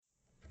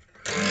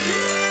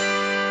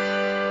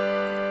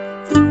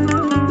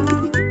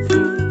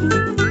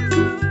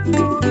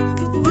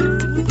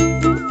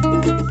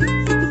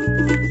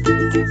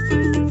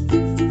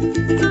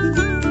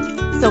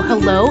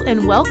Hello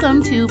and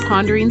welcome to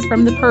Ponderings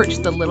from the Perch,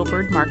 the Little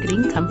Bird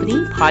Marketing Company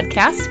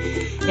podcast.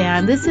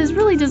 And this is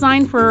really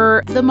designed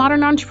for the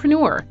modern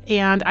entrepreneur.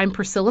 And I'm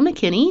Priscilla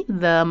McKinney,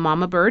 the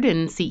mama bird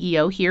and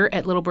CEO here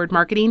at Little Bird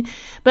Marketing.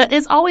 But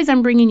as always,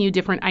 I'm bringing you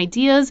different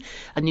ideas,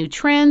 new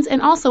trends,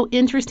 and also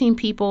interesting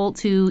people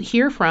to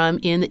hear from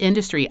in the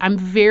industry. I'm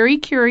very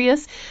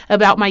curious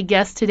about my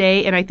guest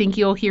today, and I think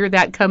you'll hear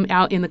that come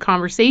out in the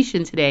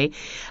conversation today.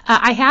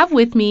 I have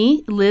with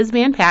me Liz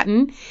Van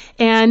Patten,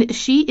 and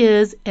she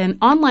is an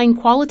online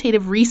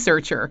qualitative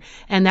researcher.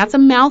 And that's a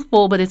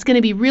mouthful, but it's going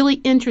to be really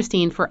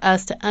interesting for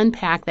us to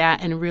unpack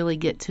that and really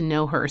get to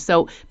know her.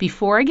 So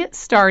before I get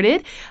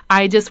started,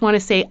 I just want to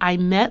say I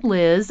met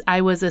Liz.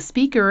 I was a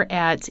speaker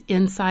at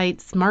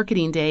Insights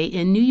Marketing Day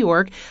in New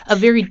York, a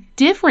very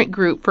different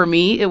group for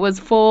me. It was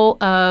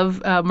full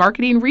of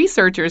marketing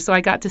researchers, so I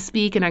got to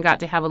speak and I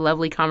got to have a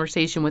lovely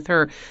conversation with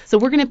her. So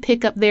we're going to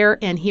pick up there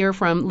and hear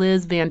from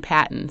Liz Van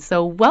Patten.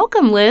 So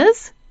welcome,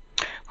 Liz.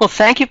 Well,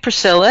 thank you,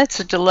 Priscilla. It's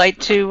a delight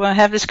to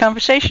have this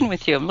conversation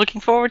with you. I'm looking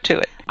forward to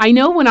it. I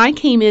know when I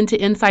came into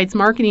Insights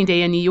Marketing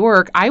Day in New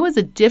York, I was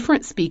a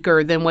different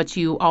speaker than what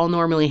you all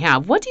normally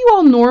have. What do you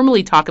all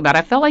normally talk about?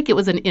 I felt like it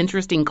was an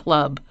interesting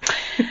club.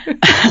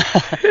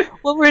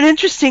 Well, we're an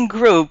interesting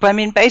group. I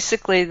mean,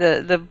 basically,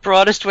 the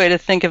broadest way to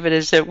think of it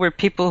is that we're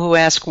people who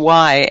ask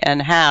why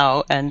and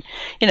how, and,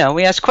 you know,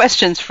 we ask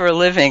questions for a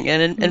living.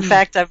 And in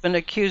fact, I've been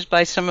accused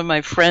by some of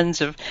my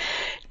friends of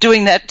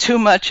doing that too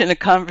much in a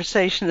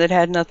conversation that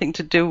had nothing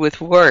to do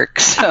with work.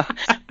 So,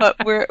 but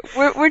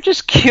we're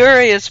just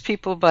curious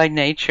people by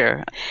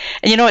nature.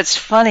 And you know, it's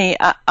funny.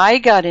 I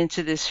got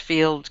into this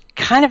field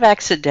kind of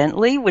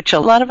accidentally, which a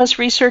lot of us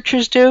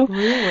researchers do.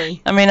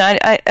 Really? I mean,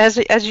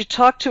 as you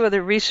talk to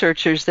other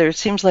researchers, there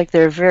seems like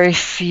there are very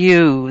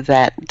few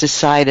that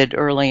decided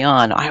early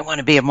on, I want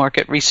to be a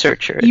market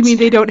researcher. You mean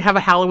they don't have a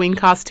Halloween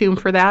costume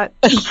for that?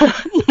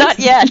 Not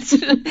yet.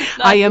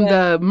 I am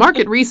the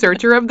market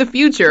researcher of the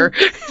future.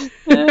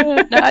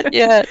 Not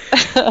yet.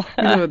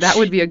 That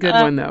would be a good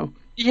one, though.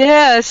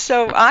 Yeah,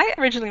 so I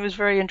originally was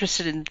very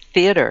interested in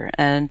theater,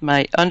 and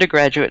my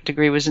undergraduate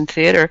degree was in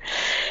theater.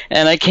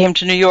 And I came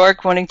to New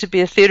York wanting to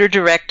be a theater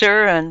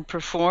director and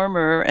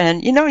performer.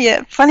 And, you know,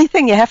 funny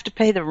thing, you have to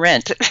pay the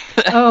rent.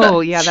 Oh,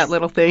 yeah, that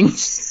little thing.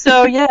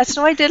 So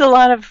I did a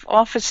lot of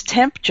office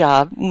temp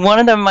job. One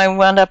of them, I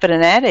wound up at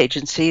an ad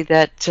agency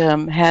that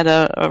had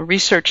a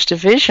research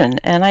division.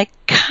 And I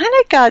kind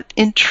of got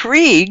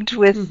intrigued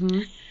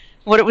with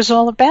what it was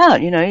all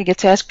about. You know, you get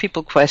to ask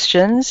people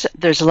questions.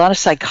 There's a lot of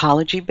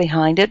psychology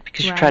behind it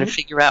because you try to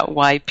figure out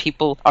why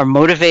people are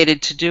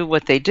motivated to do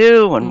what they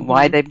do and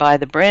why they buy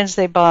the brands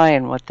they buy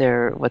and what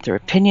their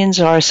opinions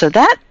are. So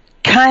that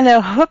kind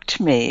of hooked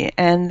me.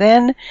 And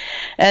then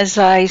as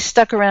I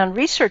stuck around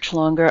research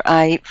longer,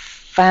 I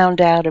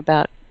found out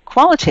about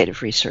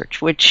qualitative research,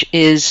 which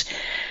is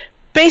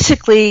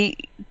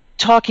basically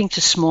talking to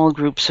small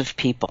groups of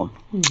people.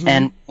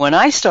 And when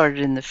I started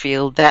in the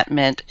field, that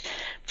meant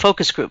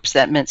focus groups.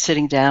 That meant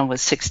sitting down with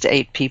 6 to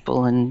 8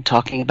 people and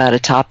talking about a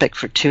topic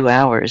for 2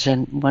 hours.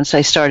 And once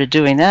I started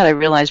doing that, I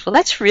realized, well,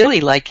 that's really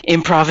like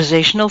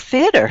improvisational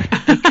theater.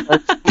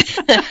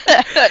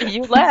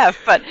 You laugh,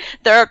 but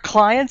there are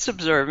clients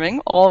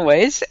observing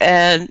always,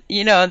 and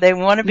you know they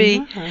want to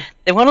be,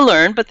 they want to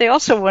learn, but they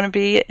also want to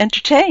be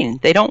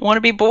entertained. They don't want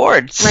to be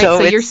bored. Right.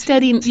 So you're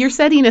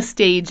setting a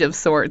stage of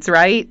sorts,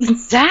 right?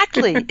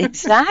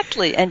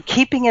 Exactly, and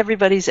keeping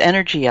everybody's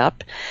energy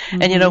up.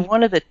 And you know,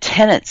 one of the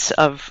tenets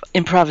of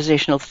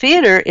improvisational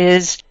theater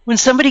is when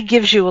somebody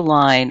gives you a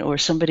line or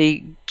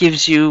somebody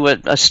gives you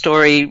a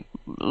story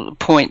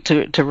point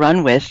to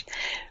run with,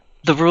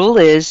 the rule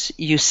is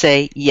you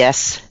say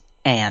yes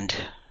and.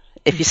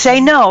 If you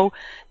say no,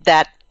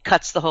 that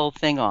cuts the whole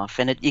thing off,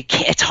 and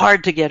it's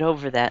hard to get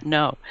over that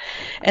no.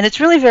 And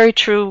it's really very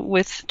true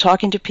with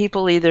talking to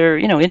people, either,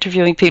 you know,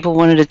 interviewing people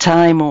one at a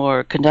time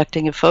or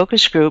conducting a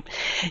focus group.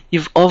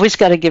 You've always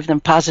got to give them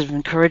positive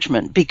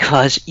encouragement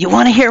because you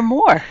want to hear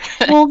more.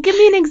 Well, give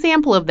me an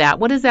example of that.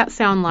 What does that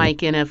sound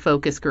like in a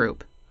focus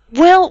group?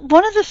 Well,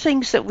 one of the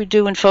things that we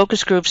do in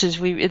focus groups is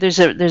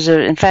there's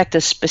in fact a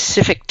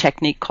specific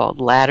technique called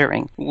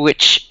laddering,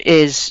 which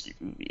is,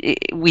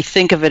 we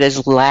think of it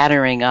as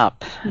laddering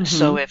up.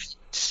 So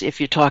if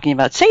you're talking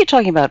about, say you're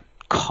talking about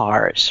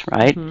cars,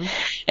 right?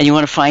 And you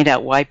want to find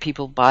out why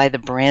people buy the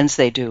brands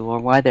they do or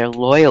why they're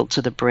loyal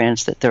to the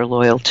brands that they're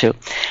loyal to.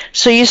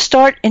 So you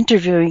start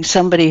interviewing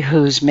somebody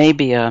who's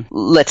maybe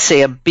let's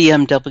say a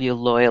BMW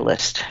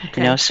loyalist,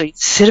 you know, so you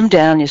sit them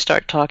down, you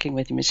start talking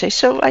with them, you say,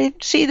 so I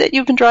see that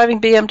you've been driving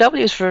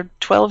BMWs for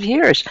 12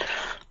 years.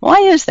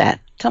 Why is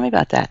that? Tell me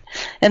about that.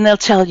 And they'll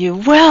tell you,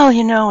 well,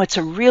 you know, it's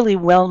a really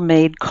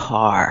well-made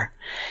car.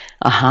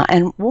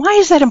 And why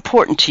is that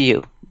important to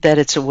you, that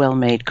it's a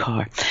well-made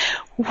car?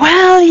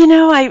 Well, you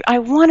know, I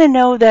want to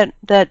know that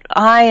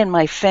I and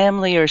my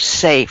family are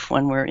safe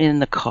when we're in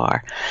the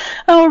car.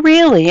 Oh,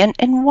 really?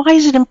 And why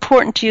is it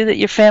important to you that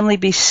your family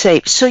be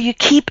safe? So you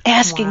keep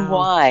asking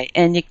why,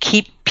 and you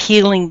keep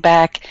peeling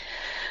back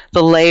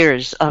the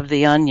layers of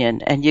the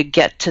onion, and you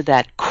get to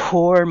that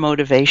core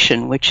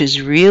motivation, which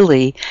is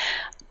really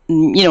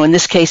in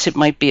this case, it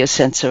might be a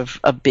sense of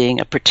being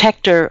a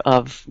protector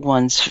of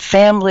one's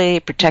family,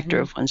 protector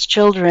of one's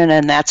children,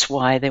 and that's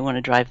why they want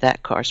to drive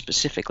that car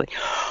specifically.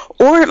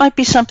 Or it might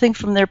be something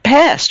from their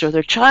past or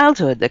their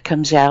childhood that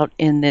comes out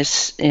in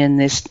this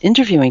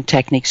interviewing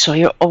technique. So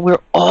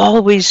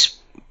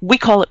we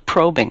call it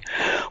probing.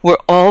 We're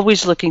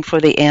always looking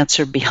for the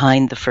answer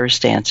behind the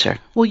first answer.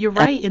 Well, you're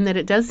right in that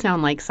it does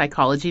sound like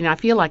psychology, and I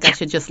feel like I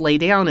should just lay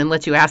down and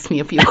let you ask me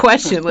a few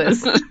questions,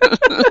 Liz.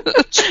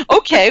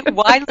 Okay,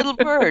 why Little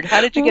Bird?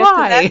 How did you get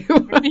to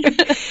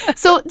that?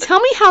 So tell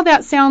me how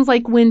that sounds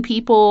like when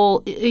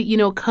people,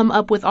 come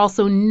up with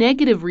also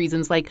negative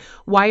reasons, like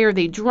why are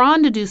they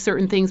drawn to do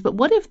certain things, but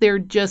what if they're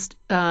just,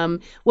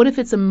 what if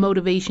it's a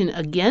motivation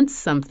against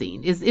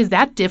something? Is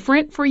that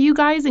different for you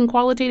guys in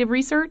qualitative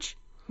research?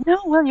 No,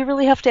 well, you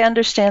really have to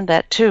understand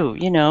that too.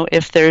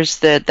 If there's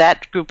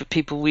that group of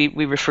people we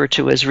refer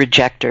to as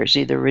rejectors,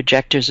 either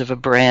rejectors of a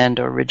brand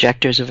or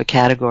rejectors of a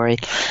category.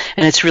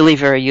 And it's really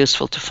very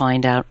useful to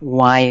find out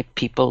why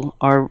people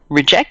are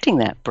rejecting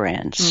that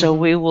brand. Mm-hmm. So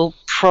we will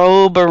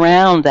probe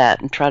around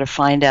that and try to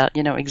find out,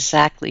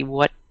 exactly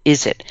what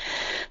is it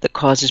that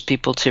causes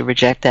people to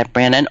reject that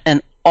brand.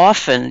 And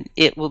often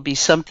it will be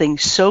something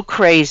so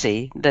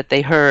crazy that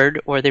they heard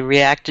or they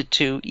reacted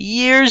to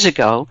years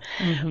ago,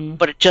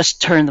 but it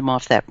just turned them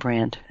off that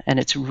brand, and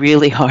it's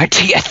really hard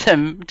to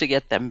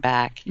get them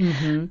back.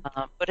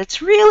 But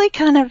it's really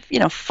kind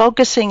of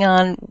focusing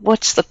on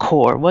what's the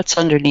core, what's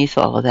underneath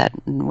all of that,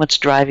 and what's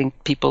driving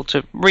people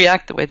to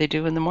react the way they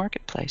do in the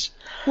marketplace.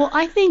 Well,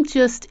 I think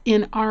just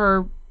in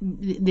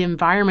the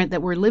environment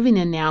that we're living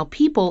in now,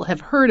 people have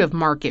heard of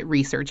market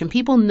research, and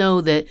people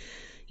know that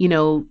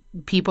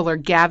people are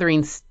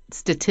gathering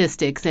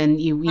statistics,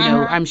 and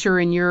I'm sure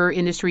in your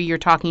industry you're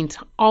talking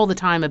all the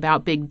time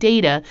about big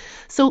data.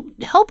 So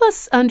help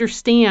us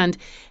understand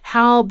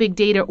how big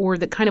data, or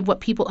the kind of what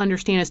people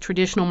understand as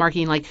traditional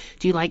marketing, like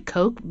do you like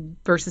Coke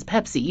versus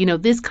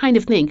Pepsi, this kind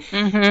of thing.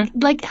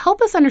 Like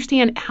help us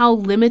understand how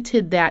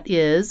limited that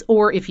is,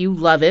 or if you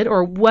love it,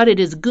 or what it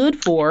is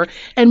good for,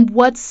 and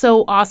what's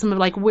so awesome.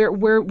 Like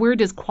where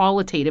does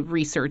qualitative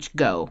research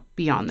go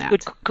beyond that?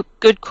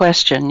 Good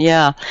question.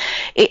 Yeah,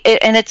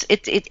 and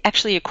it's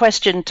actually a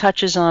question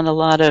touches on a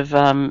lot of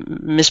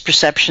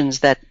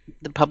misperceptions that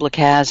the public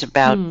has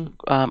about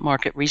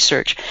market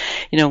research.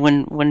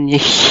 When you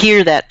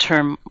hear that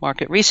term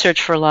market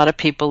research, for a lot of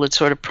people it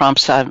sort of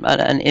prompts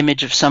an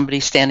image of somebody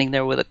standing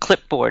there with a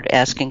clipboard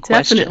asking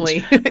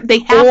Definitely. questions. They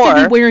have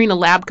to be wearing a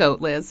lab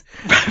coat, Liz.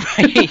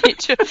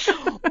 Right.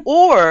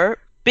 Or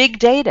big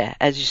data,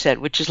 as you said,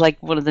 which is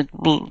like one of the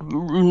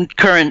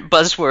current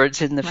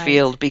buzzwords in the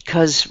field,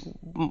 because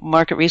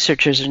market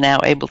researchers are now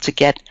able to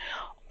get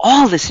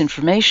all this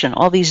information,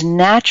 all these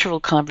natural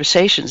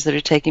conversations that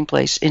are taking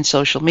place in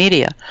social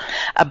media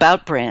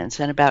about brands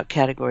and about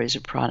categories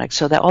of products,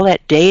 so that all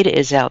that data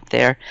is out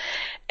there.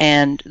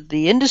 And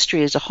the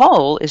industry as a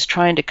whole is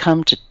trying to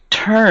come to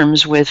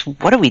terms with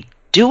what do we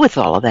do with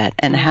all of that,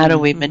 and how do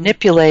we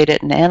manipulate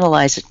it and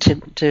analyze it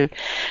to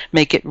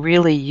make it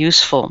really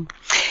useful.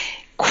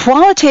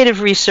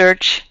 Qualitative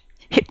research,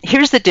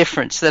 here's the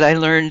difference that I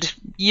learned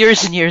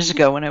years and years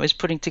ago when I was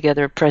putting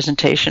together a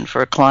presentation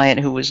for a client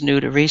who was new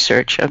to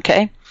research,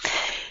 okay?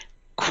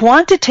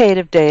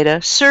 Quantitative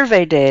data,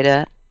 survey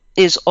data,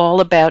 is all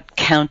about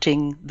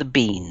counting the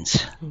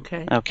beans,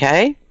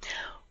 okay?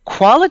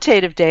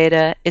 Qualitative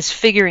data is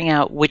figuring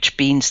out which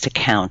beans to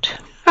count.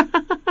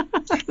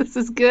 This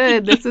is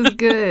good.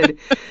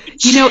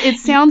 It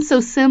sounds so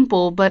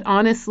simple, but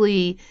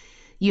honestly,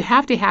 you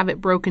have to have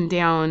it broken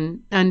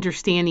down,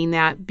 understanding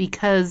that,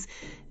 because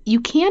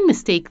you can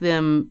mistake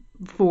them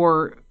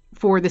for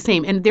the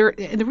same. And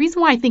the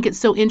reason why I think it's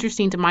so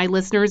interesting to my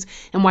listeners,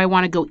 and why I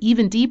want to go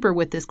even deeper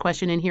with this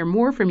question and hear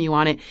more from you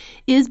on it,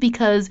 is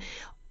because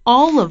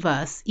all of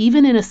us,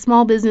 even in a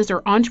small business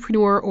or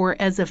entrepreneur or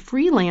as a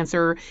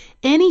freelancer,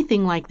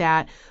 anything like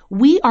that,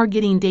 we are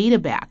getting data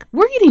back.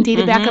 We're getting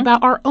data back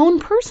about our own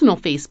personal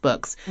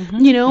Facebooks.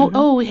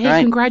 Oh,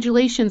 hey,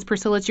 congratulations,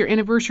 Priscilla, it's your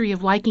anniversary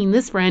of liking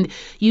this friend.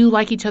 You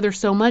like each other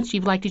so much,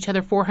 you've liked each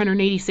other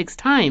 486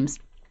 times.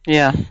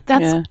 Yeah.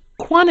 That's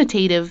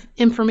quantitative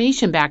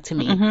information back to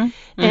me.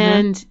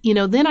 And,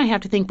 then I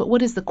have to think, but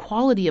what is the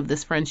quality of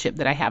this friendship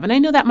that I have? And I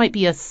know that might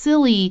be a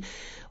silly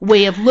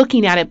way of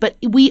looking at it, but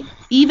we,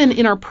 even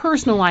in our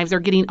personal lives, are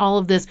getting all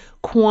of this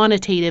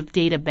quantitative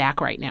data back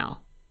right now.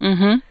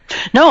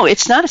 No,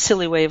 it's not a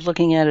silly way of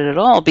looking at it at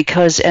all,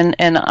 because, and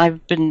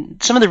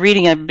some of the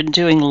reading I've been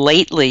doing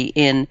lately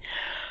in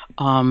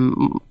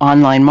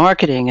online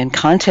marketing and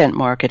content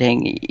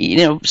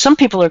marketing, some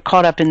people are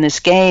caught up in this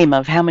game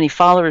of how many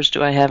followers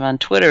do I have on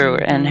Twitter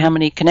and how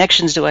many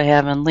connections do I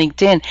have on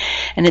LinkedIn,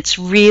 and it's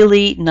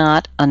really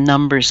not a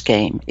numbers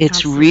game.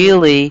 It's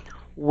really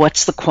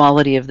what's the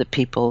quality of the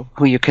people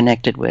who you're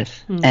connected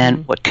with,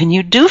 and what can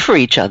you do for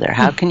each other?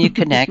 How can you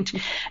connect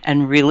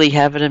and really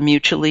have it a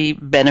mutually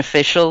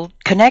beneficial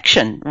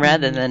connection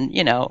rather than,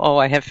 oh,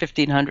 I have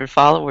 1,500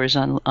 followers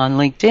on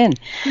LinkedIn.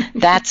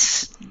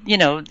 That's,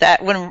 that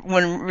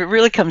when it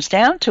really comes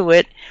down to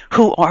it,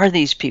 who are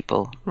these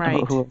people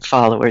who are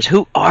followers?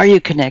 Who are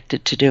you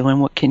connected to,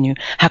 and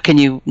how can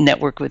you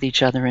network with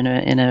each other in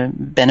a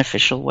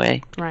beneficial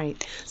way?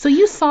 Right. So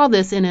you saw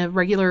this in a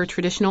regular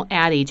traditional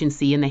ad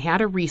agency, and they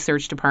had a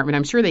research department.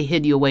 I'm sure they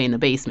hid you away in the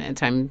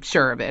basement. I'm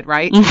sure of it,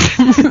 right?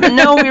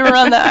 No, we were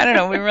on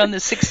the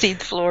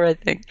 16th floor, I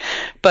think.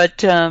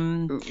 But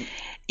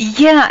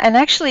yeah, and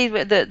actually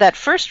that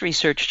first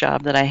research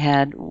job that I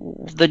had,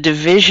 the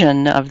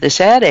division of this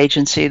ad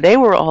agency, they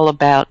were all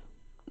about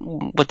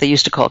what they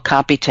used to call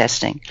copy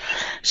testing.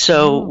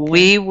 So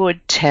we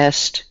would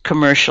test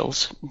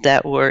commercials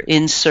that were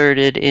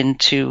inserted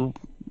into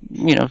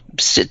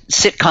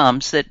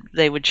sitcoms that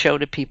they would show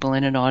to people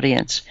in an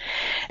audience,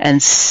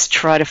 and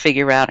try to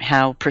figure out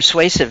how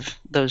persuasive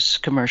those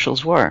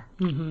commercials were.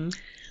 Mm-hmm.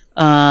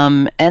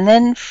 And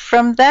then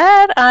from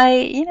that,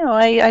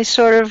 I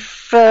sort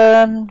of,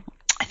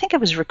 I think I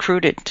was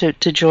recruited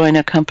to join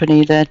a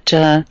company that,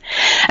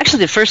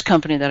 actually the first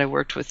company that I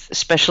worked with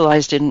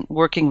specialized in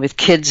working with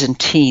kids and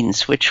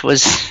teens, which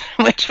was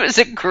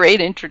a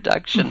great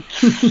introduction.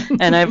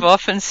 And I've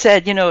often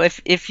said,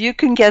 if you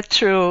can get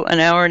through an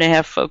hour and a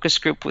half focus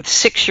group with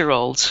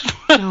 6-year-olds,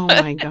 oh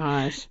my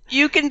gosh,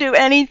 you can do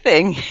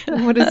anything.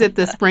 What is it?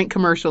 The Sprint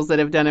commercials that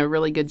have done a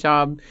really good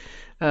job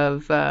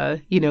of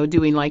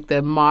doing like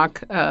the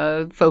mock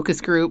focus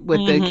group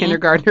with the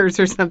kindergartners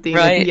or something.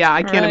 Right. Yeah,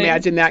 I can't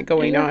imagine that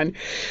going on.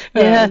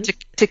 Yeah,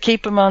 to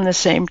keep them on the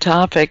same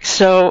topic.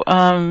 So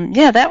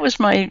that was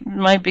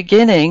my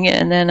beginning,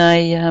 and then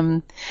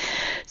I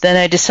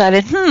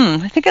decided,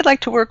 I think I'd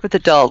like to work with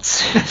adults.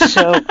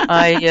 So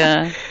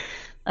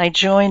I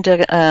joined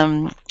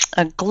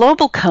a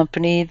global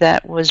company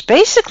that was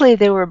basically,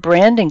 they were a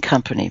branding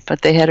company,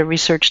 but they had a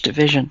research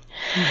division.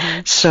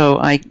 Mm-hmm. So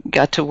I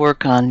got to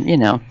work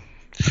on,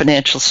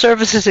 financial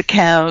services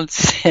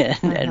accounts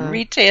and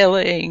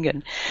retailing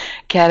and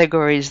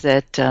categories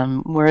that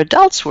where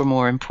adults were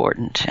more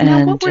important.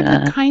 Now, what were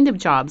the kind of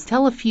jobs?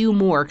 Tell a few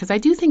more, because I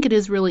do think it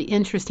is really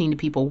interesting to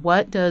people.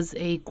 What does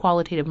a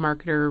qualitative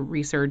marketer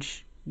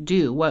research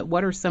do?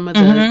 What are some of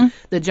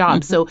the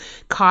jobs? So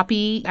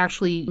copy,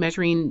 actually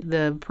measuring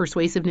the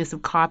persuasiveness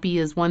of copy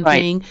is one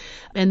thing.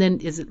 And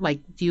then is it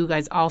like, do you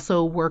guys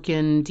also work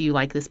do you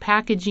like this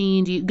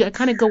packaging? Do you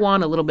kind of go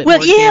on a little bit more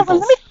examples?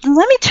 Well,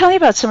 let me tell you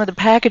about some of the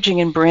packaging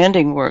and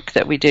branding work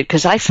that we did,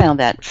 because I found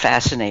that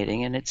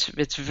fascinating, and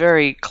it's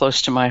very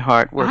close to my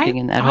heart working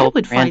in that whole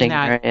branding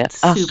area. I would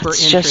find that super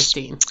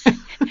interesting.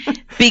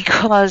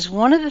 Because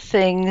one of the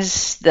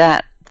things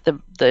that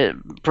the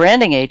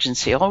branding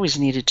agency always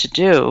needed to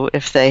do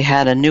if they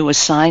had a new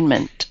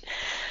assignment,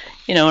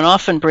 and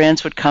often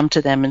brands would come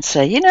to them and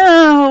say,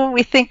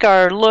 we think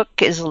our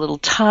look is a little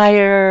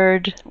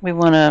tired. We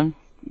want to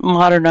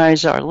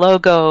modernize our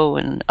logo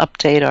and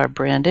update our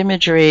brand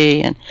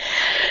imagery, and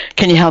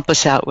can you help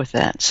us out with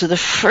that? So the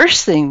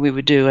first thing we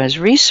would do as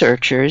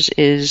researchers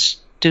is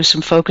do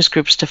some focus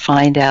groups to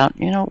find out,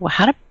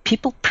 how do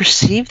people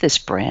perceive this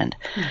brand?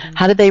 Mm-hmm.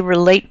 How do they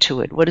relate to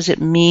it? What does it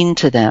mean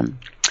to them?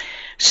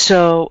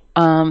 So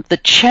the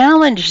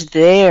challenge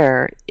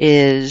there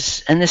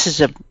is, and this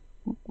is a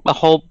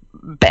whole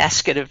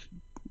basket of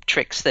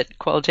tricks that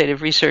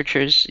qualitative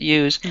researchers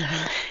use,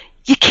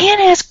 you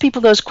can't ask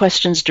people those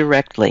questions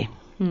directly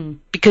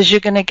because you're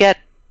going to get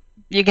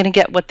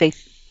what they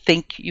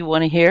think you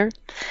want to hear.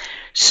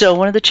 So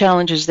one of the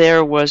challenges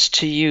there was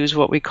to use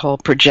what we call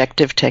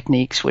projective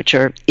techniques, which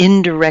are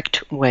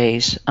indirect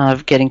ways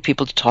of getting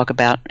people to talk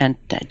about and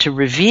to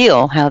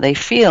reveal how they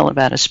feel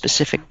about a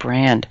specific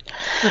brand.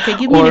 Okay,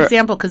 give me an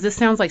example, because this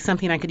sounds like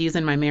something I could use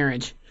in my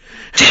marriage.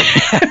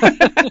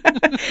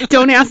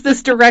 Don't ask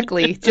this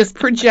directly. Just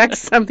project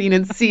something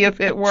and see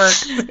if it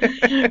works.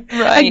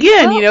 Right.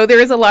 Again, there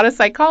is a lot of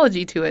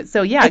psychology to it.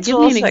 So, yeah, give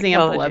me an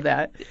example of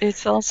that.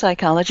 It's all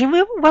psychology.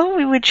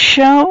 We would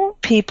show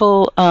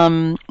people,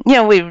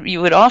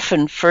 you would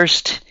often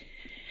first,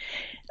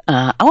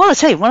 I want to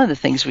say one of the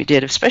things we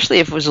did, especially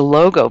if it was a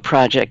logo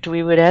project,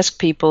 we would ask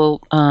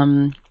people,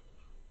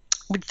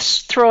 we'd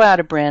throw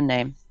out a brand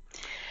name.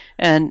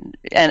 And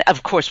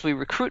of course, we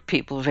recruit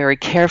people very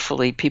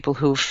carefully, people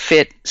who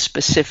fit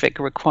specific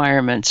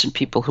requirements and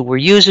people who were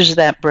users of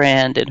that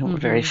brand and who were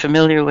very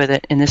familiar with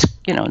it in this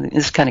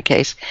kind of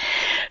case.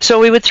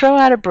 So we would throw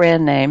out a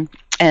brand name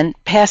and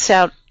pass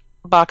out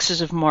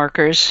boxes of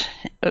markers,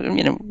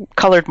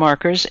 colored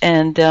markers,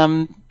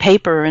 and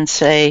paper, and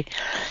say,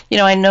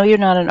 I know you're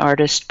not an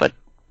artist, but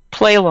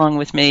play along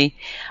with me.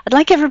 I'd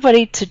like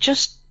everybody to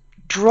just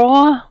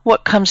draw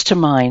what comes to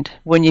mind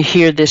when you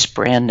hear this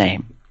brand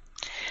name.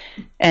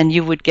 And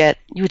you would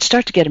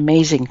start to get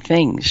amazing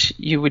things.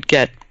 You would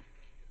get,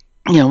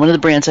 one of the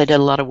brands I did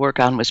a lot of work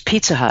on was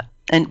Pizza Hut,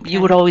 and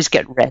you would always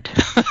get red.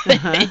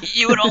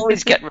 You would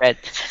always get red.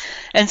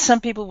 And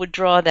some people would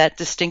draw that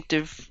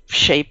distinctive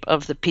shape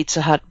of the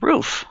Pizza Hut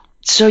roof.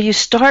 So you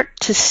start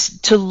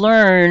to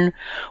learn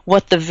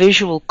what the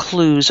visual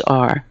clues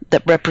are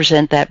that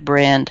represent that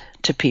brand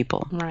to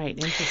people. Right,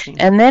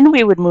 interesting. And then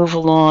we would move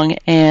along,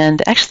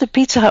 and actually the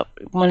Pizza Hut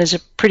one is a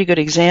pretty good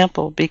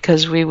example,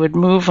 because we would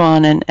move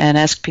on and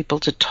ask people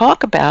to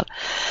talk about,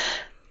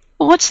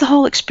 well, what's the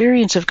whole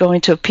experience of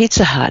going to a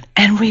Pizza Hut?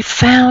 And we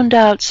found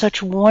out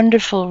such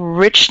wonderful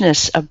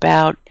richness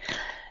about,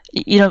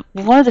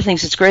 one of the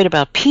things that's great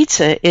about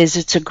pizza is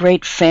it's a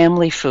great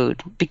family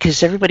food,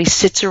 because everybody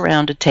sits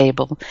around a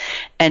table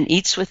and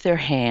eats with their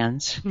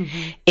hands.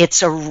 Mm-hmm.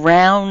 It's a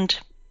round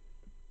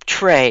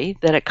tray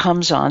that it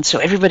comes on, so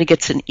everybody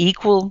gets an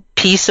equal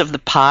piece of the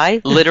pie,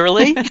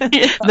 literally.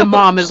 The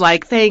mom is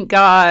like, thank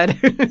God.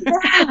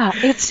 Yeah,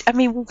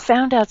 we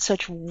found out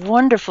such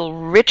wonderful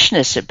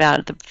richness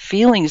about the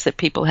feelings that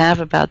people have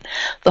about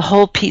the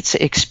whole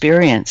pizza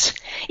experience.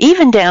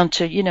 Even down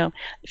to,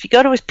 if you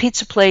go to a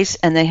pizza place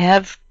and they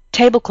have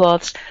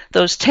tablecloths,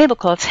 those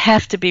tablecloths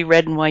have to be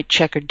red and white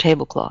checkered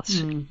tablecloths.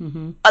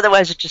 Mm-hmm.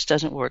 Otherwise, it just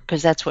doesn't work,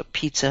 because that's what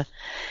pizza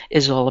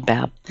is all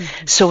about.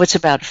 Mm-hmm. So it's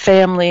about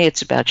family,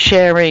 it's about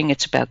sharing,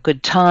 it's about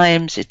good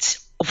times.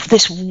 It's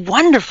this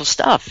wonderful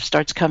stuff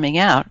starts coming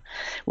out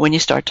when you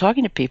start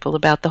talking to people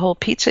about the whole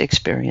pizza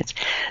experience.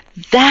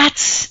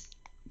 That's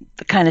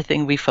the kind of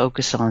thing we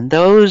focus on.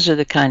 Those are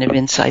the kind of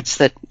insights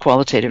that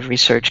qualitative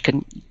research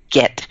can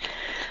get,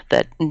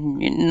 that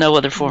no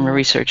other form of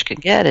research can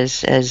get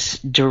as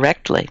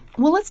directly.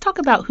 Well, let's talk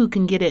about who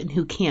can get it and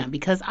who can't,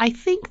 because I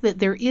think that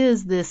there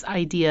is this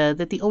idea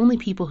that the only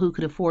people who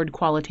could afford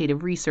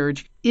qualitative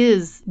research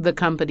is the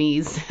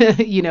companies,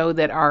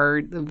 that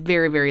are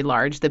very, very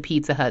large, the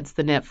Pizza Huts,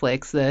 the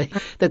Netflix,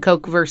 the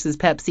Coke versus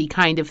Pepsi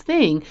kind of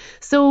thing.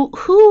 So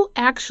who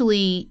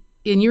actually,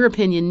 in your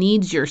opinion,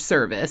 needs your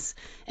service?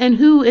 And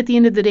who, at the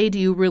end of the day, do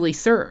you really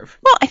serve?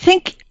 Well, I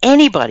think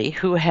anybody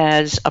who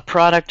has a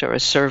product or a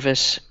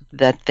service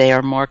that they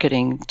are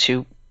marketing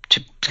to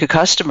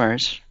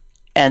customers,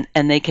 and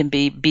they can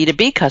be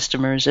B2B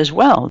customers as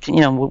well.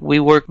 We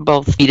work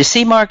both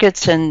B2C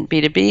markets and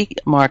B2B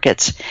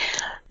markets.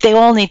 They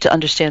all need to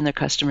understand their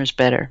customers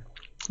better.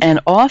 And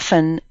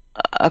often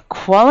a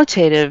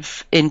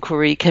qualitative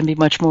inquiry can be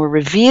much more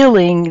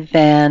revealing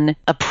than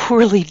a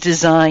poorly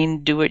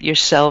designed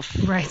do-it-yourself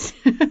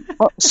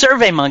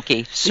survey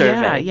monkey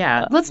survey.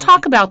 Yeah. Let's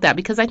talk about that,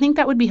 because I think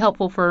that would be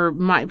helpful for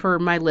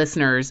my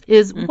listeners.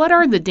 Is what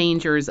are the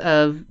dangers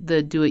of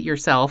the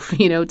do-it-yourself,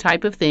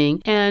 type of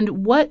thing,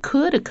 and what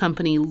could a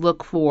company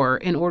look for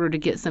in order to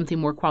get something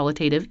more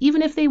qualitative,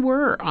 even if they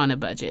were on a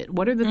budget?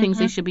 What are the things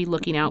they should be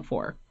looking out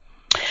for?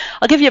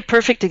 I'll give you a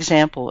perfect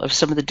example of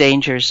some of the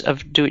dangers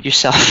of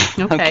do-it-yourself.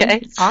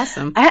 Okay?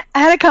 Awesome. I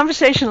had a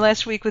conversation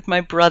last week with my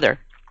brother,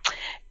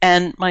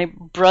 and my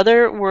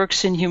brother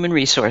works in human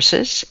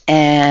resources,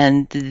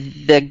 and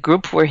the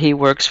group where he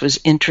works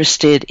was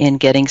interested in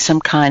getting some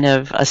kind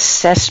of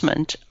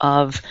assessment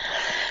of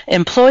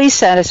employee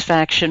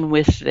satisfaction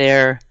with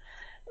their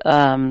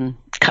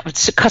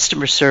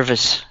customer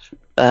service.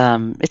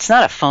 It's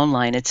not a phone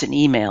line, it's an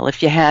email.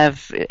 If you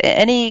have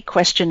any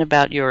question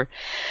about your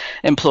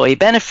employee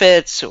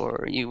benefits,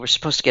 or you were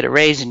supposed to get a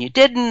raise and you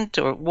didn't,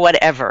 or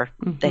whatever,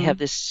 they have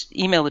this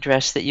email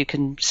address that you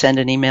can send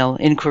an email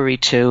inquiry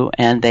to,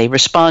 and they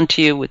respond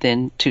to you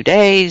within 2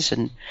 days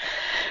and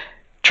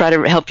try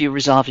to help you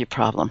resolve your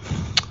problem.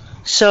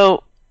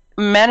 So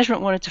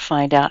management wanted to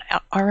find out,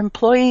 are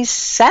employees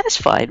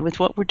satisfied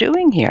with what we're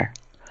doing here?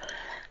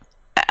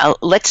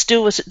 Let's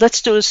do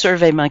a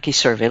Survey Monkey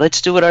survey.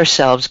 Let's do it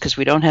ourselves, because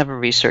we don't have a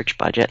research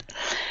budget.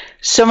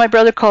 So my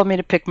brother called me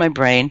to pick my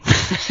brain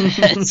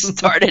and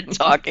started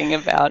talking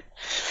about,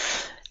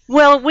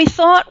 well, we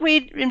thought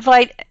we'd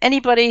invite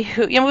anybody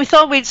who, we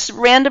thought we'd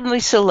randomly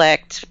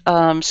select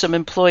some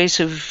employees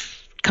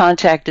who've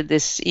contacted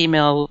this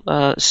email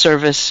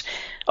service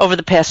over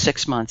the past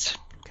 6 months.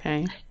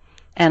 Okay.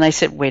 And I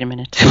said, wait a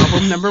minute.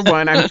 Problem number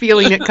one. I'm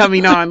feeling it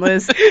coming on,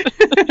 Liz.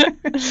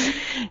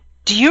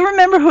 Do you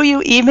remember who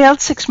you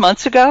emailed 6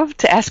 months ago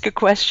to ask a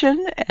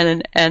question,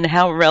 and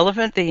how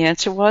relevant the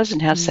answer was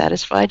and how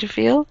satisfied you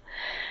feel?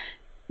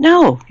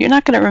 No, you're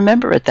not going to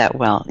remember it that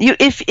well.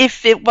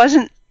 If it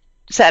wasn't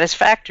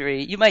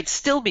satisfactory, you might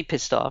still be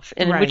pissed off,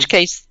 and in which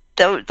case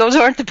those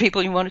aren't the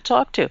people you want to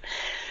talk to.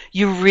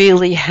 You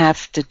really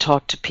have to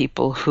talk to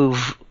people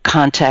who've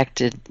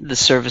contacted the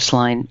service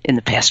line in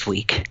the past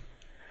week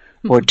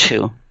or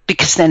two,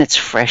 because then it's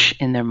fresh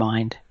in their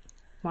mind.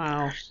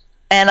 Wow.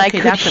 And okay, I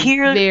could that's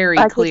hear a very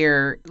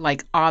clear,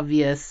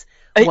 obvious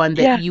one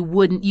that you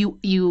wouldn't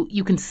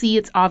you can see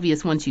it's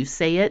obvious once you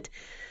say it.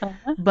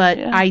 But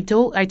I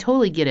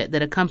totally get it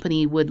that a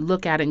company would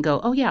look at it and go,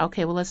 oh yeah,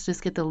 okay, well let's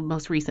just get the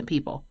most recent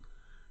people.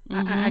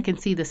 I can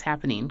see this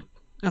happening.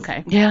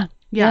 Okay.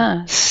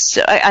 Yeah.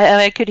 So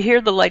I could hear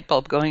the light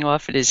bulb going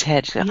off in his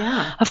head.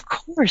 Yeah. Of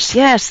course,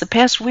 yes. The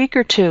past week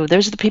or two,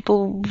 those are the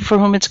people for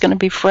whom it's going to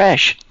be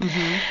fresh.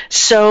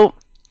 So.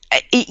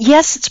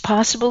 Yes, it's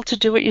possible to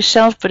do it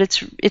yourself, but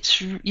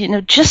it's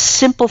just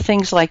simple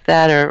things like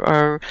that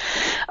are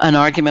an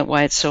argument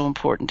why it's so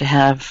important to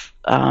have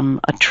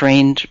a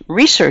trained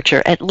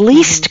researcher, at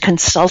least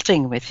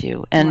consulting with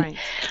you. And Right.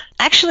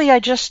 actually, I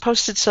just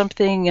posted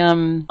something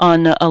on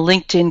a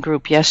LinkedIn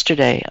group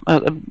yesterday,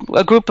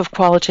 a group of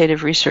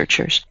qualitative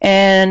researchers.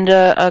 And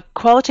a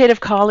qualitative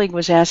colleague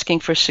was asking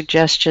for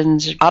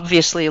suggestions,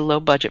 obviously a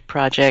low-budget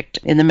project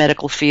in the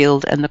medical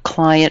field, and the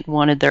client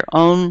wanted their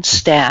own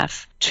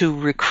staff to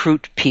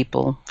recruit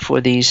people for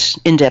these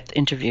in-depth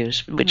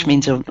interviews, which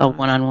means a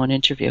one-on-one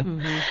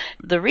interview.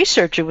 The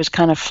researcher was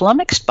kind of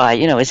flummoxed by,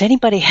 does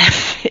anybody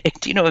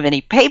do you know of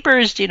any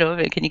papers?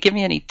 Can you give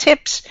me any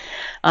tips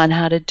on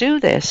how to do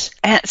this?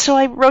 And so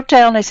I wrote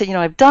down, I said,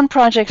 I've done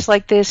projects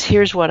like this.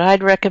 Here's what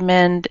I'd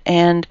recommend.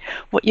 And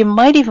what you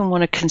might even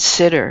want to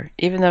consider,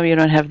 even though you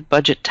don't have the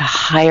budget to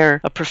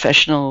hire a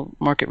professional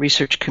market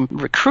research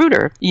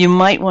recruiter, you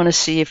might want to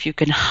see if you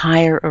can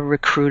hire a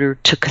recruiter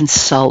to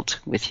consult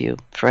with you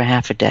for a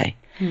half a day.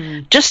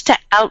 Just to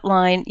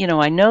outline,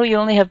 I know you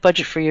only have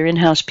budget for your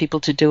in-house people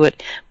to do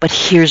it, but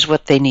here's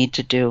what they need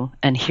to do,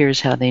 and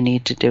here's how they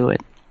need to do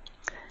it.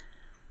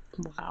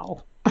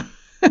 Wow.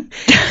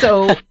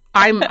 So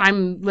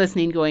I'm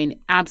listening going,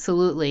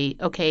 absolutely.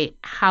 Okay,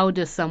 how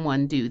does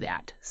someone do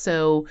that?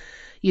 So,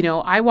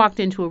 I walked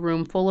into a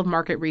room full of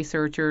market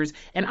researchers,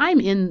 and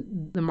I'm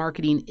in the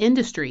marketing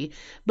industry,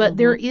 but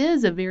there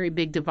is a very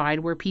big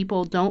divide where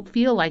people don't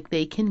feel like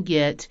they can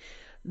get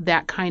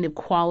that kind of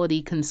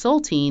quality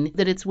consulting,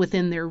 that it's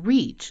within their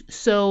reach.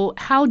 So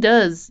how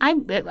does,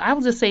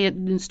 I'll just say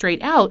it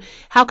straight out,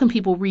 how can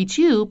people reach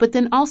you? But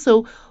then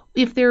also,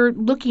 if they're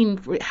looking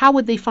for, how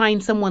would they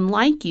find someone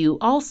like you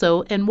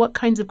also, and what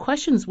kinds of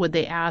questions would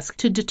they ask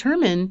to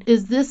determine,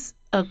 is this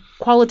a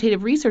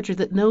qualitative researcher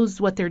that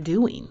knows what they're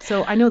doing?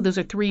 So I know those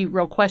are three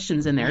real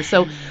questions in there.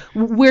 So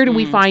where do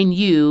we find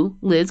you,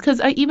 Liz? Because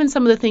even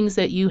some of the things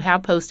that you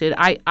have posted,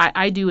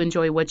 I do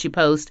enjoy what you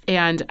post.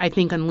 And I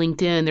think on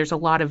LinkedIn, there's a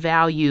lot of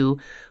value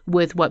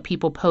with what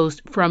people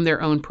post from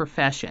their own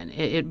profession.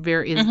 It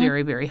is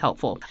very, very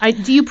helpful.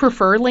 Do you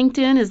prefer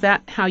LinkedIn? Is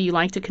that how you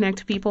like to connect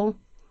to people?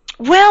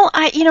 Well,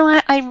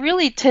 I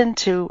really tend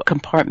to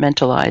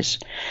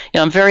compartmentalize.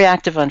 I'm very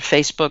active on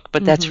Facebook,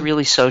 but that's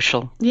really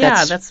social.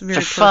 Yeah, that's very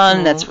for fun.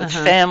 personal. That's with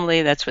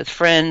family. That's with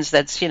friends.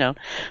 That's,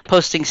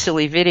 posting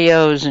silly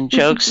videos and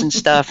jokes and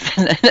stuff.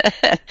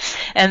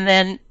 And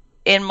then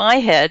in my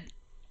head,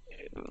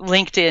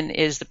 LinkedIn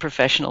is the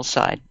professional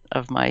side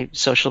of my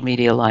social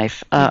media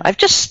life. I've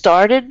just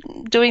started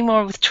doing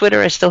more with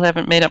Twitter. I still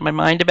haven't made up my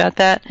mind about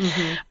that,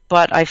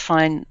 but I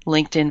find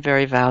LinkedIn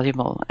very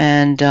valuable.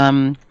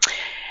 And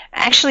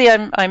actually,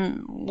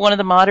 I'm one of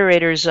the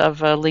moderators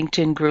of a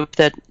LinkedIn group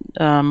that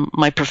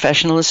my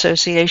professional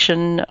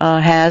association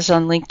has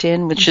on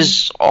LinkedIn, which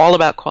is all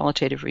about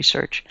qualitative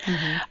research.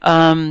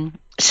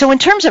 So in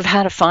terms of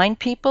how to find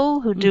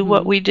people who do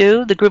what we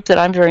do, the group that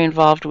I'm very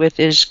involved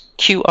with is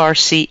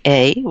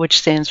QRCA, which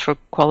stands for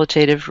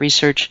Qualitative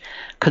Research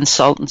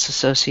Consultants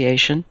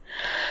Association.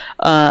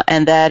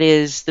 And that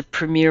is the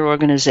premier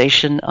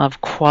organization of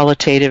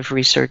qualitative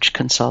research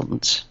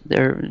consultants.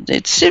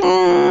 It's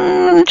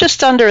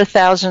just under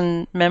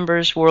 1,000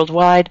 members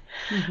worldwide.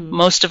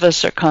 Most of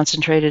us are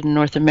concentrated in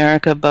North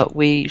America, but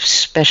we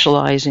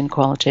specialize in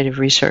qualitative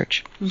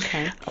research.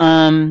 Okay.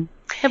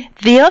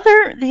 The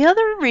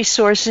other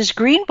resource is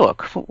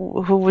Greenbook,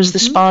 who was the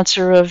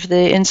sponsor of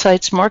the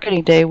Insights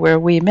Marketing Day where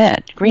we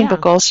met.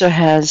 Greenbook also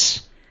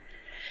has,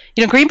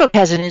 Greenbook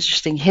has an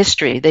interesting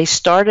history. They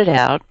started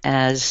out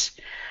as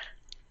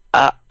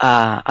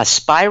a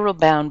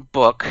spiral-bound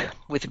book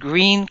with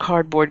green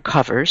cardboard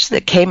covers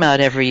that came out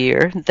every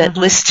year that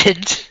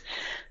listed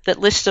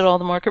all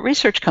the market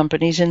research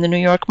companies in the New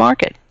York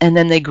market, and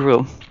then they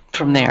grew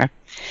from there.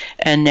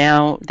 And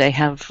now they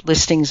have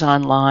listings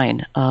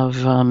online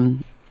of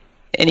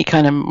any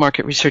kind of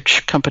market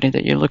research company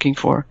that you're looking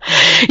for.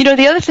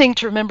 The other thing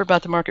to remember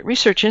about the market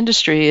research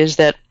industry is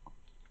that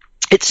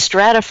it's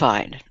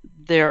stratified.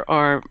 There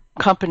are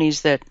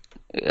companies that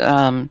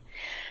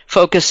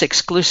focus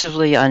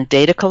exclusively on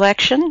data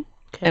collection,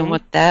 and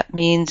what that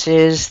means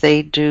is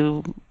they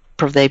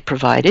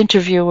provide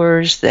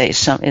interviewers.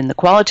 In the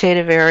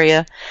qualitative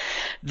area,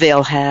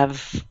 they'll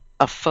have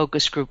a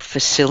focus group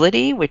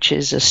facility, which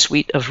is a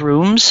suite of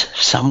rooms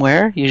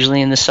somewhere, usually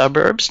in the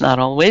suburbs, not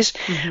always,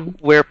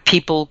 where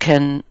people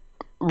can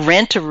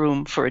rent a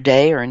room for a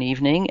day or an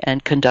evening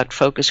and conduct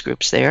focus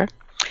groups there.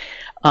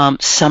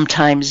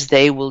 Sometimes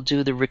they will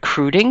do the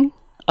recruiting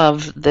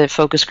of the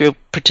focus group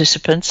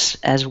participants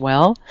as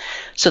well.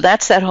 So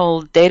that's that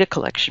whole data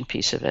collection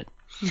piece of it.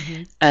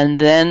 And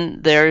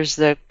then there's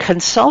the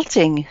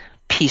consulting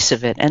piece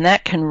of it, and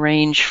that can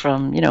range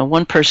from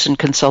one-person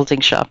consulting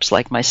shops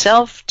like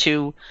myself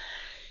to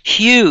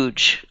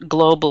huge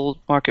global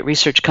market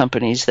research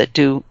companies that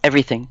do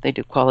everything. They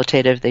do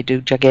qualitative, they do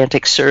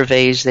gigantic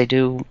surveys, they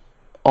do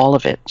all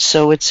of it.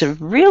 So it's a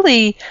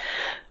really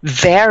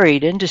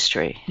varied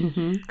industry.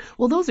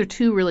 Well, those are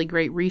two really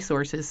great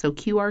resources. So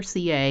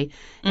QRCA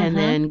and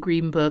then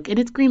Greenbook, and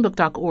it's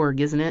greenbook.org,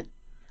 isn't it?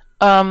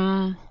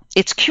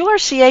 It's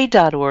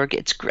qrca.org.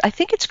 I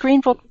think it's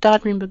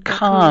greenbook.com.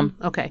 Greenbook.com.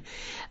 Okay.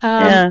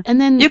 Yeah.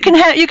 And then you can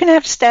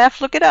have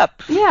staff look it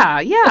up.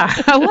 Yeah,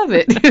 I love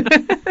it.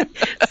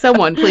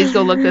 Someone, please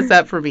go look this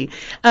up for me.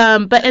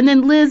 And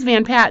then Liz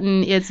Van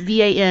Patten, it's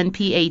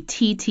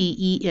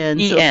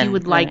VanPatten. So if you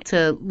would like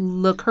to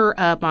look her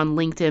up on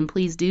LinkedIn,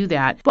 please do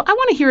that. But I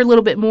want to hear a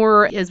little bit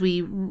more as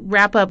we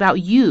wrap up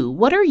about you.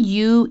 What are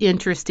you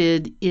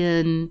interested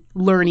in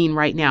learning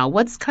right now?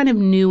 What's kind of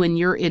new in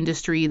your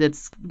industry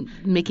that's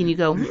making you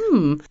go,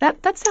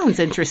 that sounds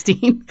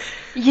interesting?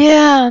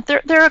 Yeah,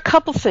 there are a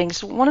couple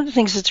things. One of the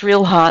things that's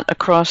real hot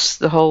across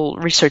the whole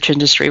research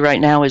industry right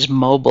now is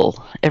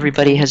mobile.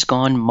 Everybody has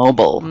gone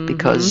mobile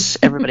because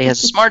everybody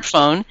has a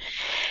smartphone.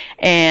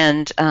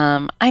 And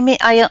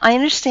I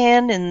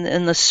understand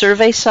in the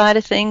survey side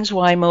of things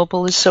why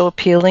mobile is so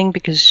appealing,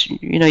 because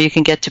you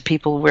can get to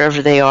people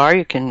wherever they are.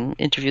 You can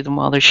interview them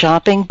while they're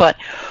shopping. But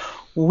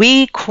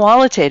we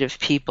qualitative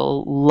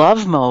people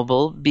love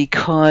mobile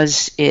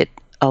because it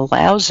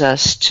allows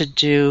us to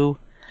do.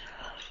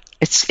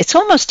 It's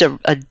almost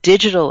a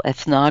digital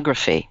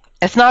ethnography.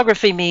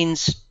 Ethnography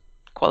means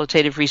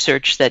qualitative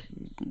research that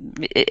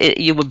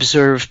you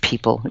observe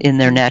people in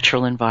their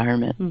natural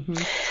environment.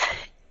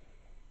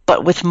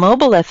 But with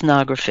mobile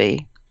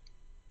ethnography,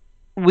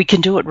 we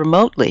can do it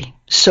remotely.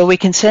 So we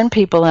can send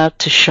people out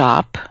to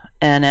shop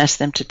and ask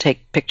them to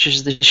take pictures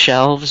of the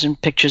shelves and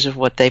pictures of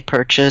what they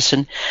purchase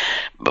and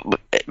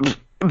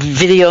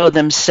video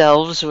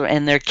themselves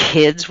and their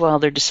kids while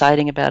they're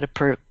deciding about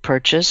a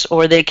purchase,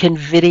 or they can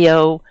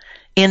video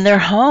in their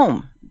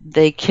home.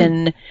 They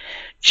can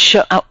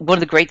show. One of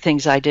the great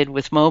things I did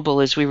with mobile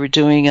is we were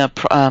doing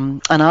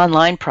an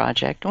online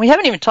project, and we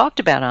haven't even talked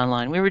about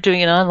online. We were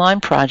doing an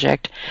online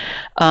project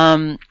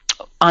on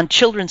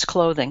children's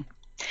clothing,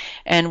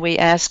 and we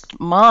asked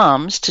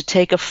moms to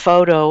take a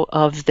photo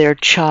of their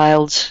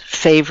child's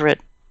favorite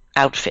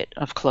outfit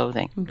of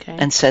clothing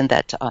and send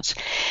that to us.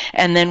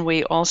 And then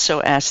we also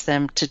asked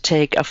them to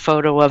take a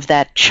photo of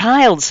that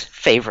child's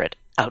favorite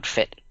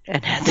outfit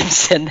and had them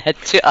send that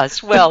to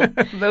us. Well,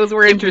 those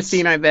were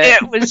interesting, I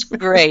bet. It was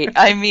great.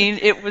 I mean,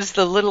 it was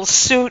the little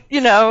suit,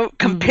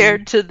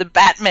 compared to the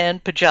Batman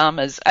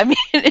pajamas. I mean,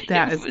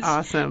 that is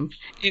awesome.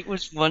 It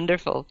was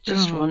wonderful,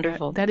 just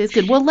wonderful. That is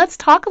good. Well, let's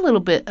talk a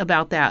little bit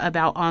about that,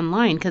 about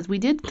online, because we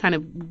did kind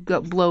of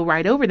blow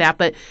right over that.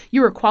 But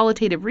you're a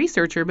qualitative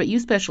researcher, but you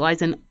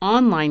specialize in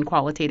online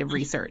qualitative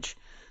research.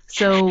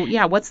 So,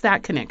 yeah, what's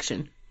that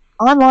connection?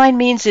 Online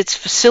means it's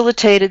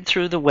facilitated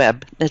through the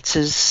web. It's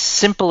as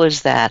simple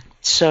as that.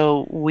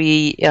 So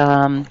we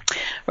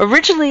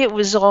originally it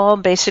was all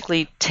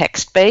basically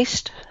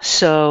text-based.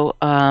 So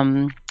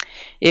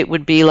it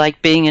would be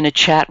like being in a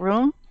chat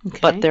room,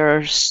 but there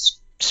are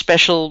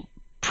special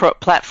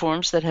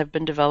platforms that have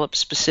been developed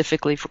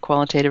specifically for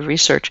qualitative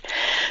research.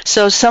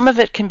 So some of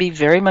it can be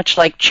very much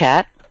like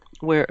chat,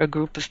 where a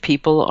group of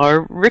people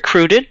are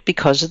recruited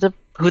because of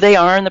who they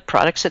are and the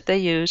products that they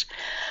use.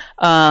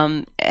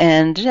 We'll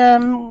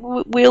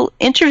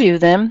interview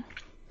them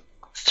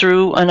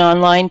through an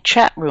online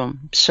chat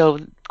room. So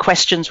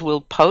questions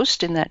will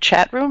post in that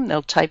chat room.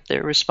 They'll type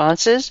their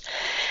responses,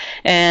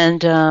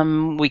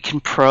 and we can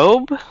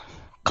probe.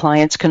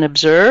 Clients can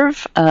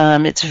observe.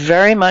 It's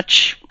very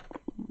much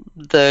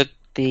the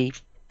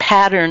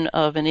pattern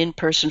of an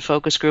in-person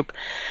focus group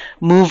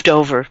moved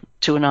over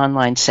to an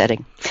online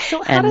setting.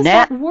 So how does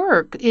that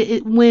work?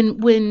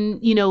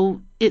 When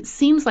it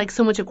seems like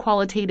so much of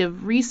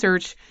qualitative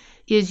research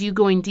is you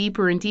going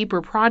deeper and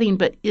deeper prodding,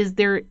 but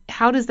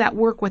how does that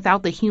work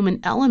without the human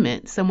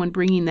element, someone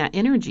bringing that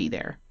energy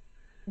there?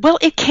 Well,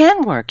 it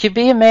can work. You'd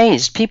be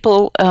amazed.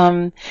 People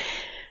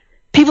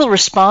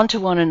respond to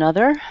one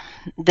another.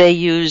 They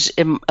use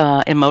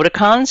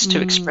emoticons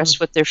to express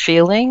what they're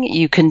feeling.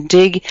 You can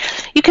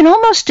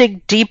almost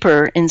dig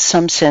deeper in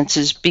some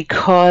senses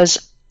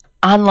because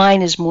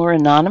online is more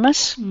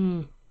anonymous.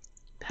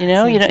 That's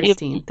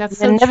interesting. That's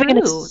so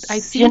true. I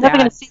see that. You're never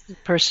going to see the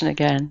person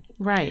again.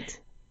 Right.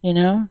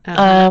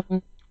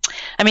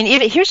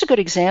 Here's a good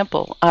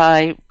example.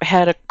 I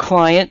had a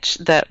client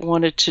that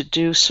wanted to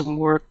do some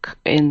work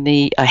in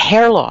the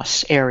hair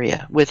loss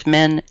area with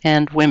men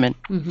and women.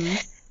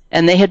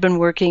 And they had been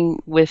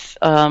working with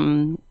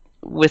a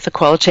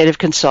qualitative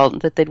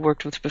consultant that they'd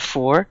worked with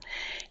before.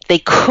 They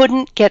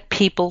couldn't get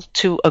people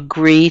to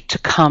agree to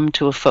come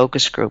to a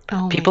focus group.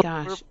 Oh, people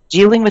my gosh. were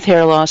dealing with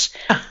hair loss.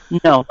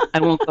 No,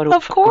 I won't go to a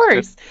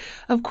focus group.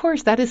 Of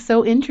course. That is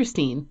so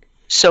interesting.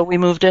 So we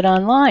moved it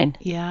online.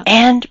 Yeah.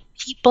 And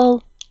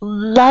people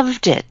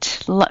loved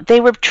it. They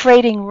were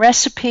trading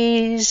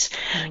recipes.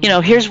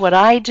 Here's what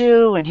I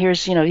do, and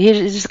here's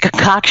the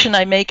concoction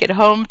I make at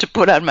home to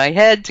put on my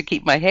head to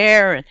keep my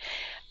hair. And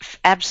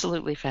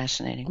absolutely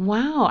fascinating.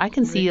 Wow, I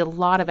can see a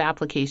lot of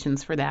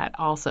applications for that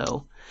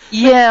also.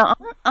 Yeah,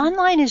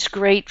 online is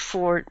great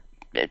for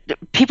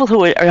people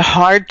who are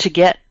hard to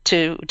get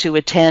to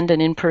attend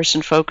an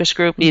in-person focus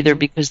group, either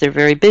because they're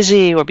very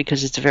busy or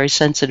because it's a very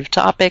sensitive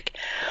topic,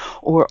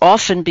 or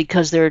often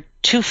because there are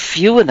too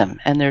few of them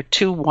and they're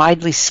too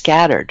widely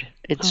scattered.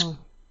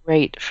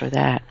 great for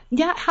that.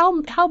 Yeah,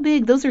 how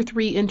big, those are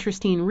three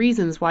interesting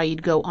reasons why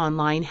you'd go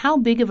online. How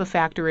big of a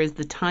factor is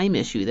the time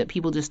issue, that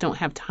people just don't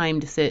have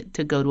time to sit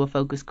to go to a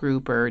focus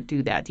group or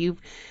do that?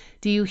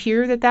 Do you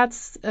hear that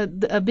that's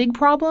a big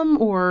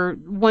problem, or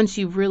once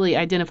you've really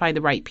identified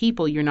the right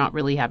people, you're not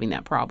really having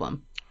that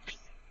problem?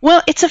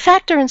 Well, it's a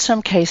factor in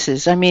some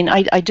cases. I mean,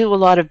 I do a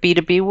lot of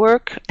B2B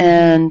work,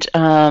 and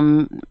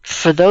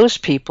for those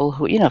people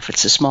who, if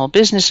it's a small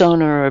business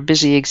owner or a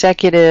busy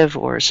executive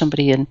or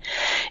somebody in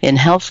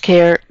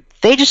healthcare,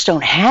 they just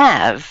don't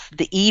have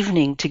the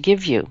evening to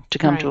give you to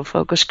come to a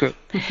focus group.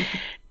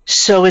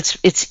 So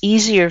it's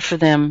easier for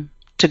them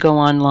to go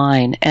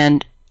online,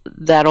 and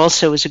that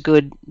also is a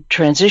good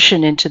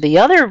transition into the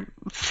other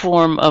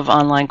form of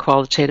online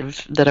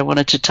qualitative that I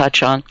wanted to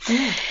touch on.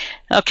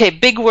 Okay,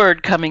 big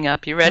word coming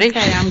up. You ready?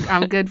 Okay,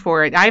 I'm good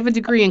for it. I have a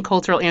degree in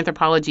cultural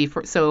anthropology,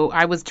 so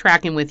I was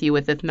tracking with you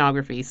with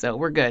ethnography, so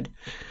we're good.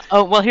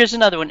 Oh, well, here's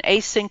another one,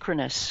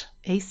 asynchronous.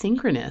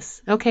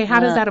 Asynchronous. Okay, how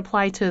does that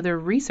apply to the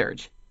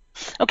research?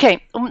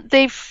 Okay,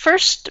 they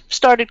first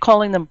started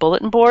calling them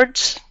bulletin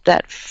boards.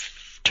 That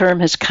term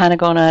has kind of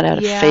gone out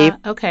of favor.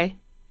 Okay.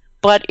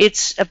 But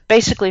it's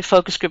basically a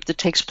focus group that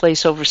takes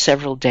place over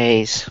several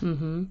days,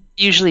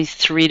 usually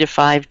 3 to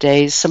 5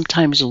 days,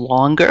 sometimes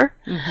longer,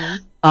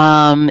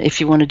 if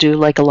you want to do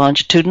like a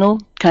longitudinal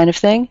kind of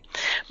thing.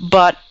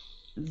 But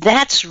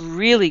that's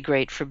really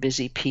great for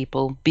busy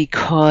people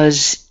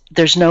because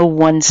there's no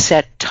one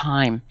set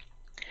time.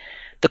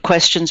 The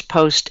questions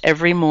post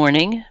every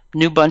morning,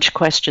 new bunch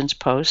questions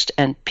post,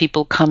 and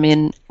people come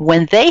in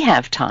when they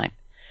have time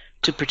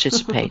to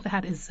participate.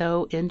 That is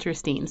so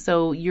interesting.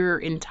 So your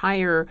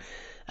entire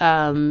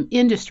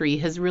industry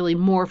has really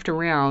morphed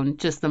around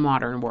just the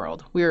modern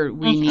world. We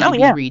need to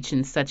be reached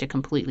in such a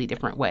completely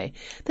different way.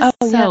 This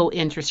is so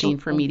interesting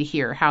for me to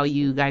hear how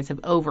you guys have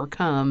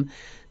overcome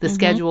the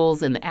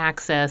schedules and the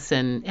access.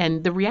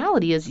 And the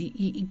reality is,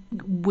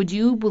 would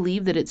you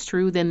believe that it's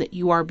true then that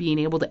you are being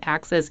able to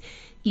access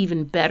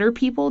even better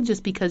people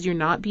just because you're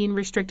not being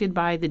restricted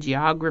by the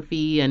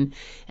geography and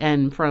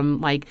from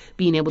like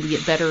being able to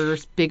get better,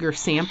 bigger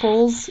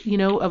samples,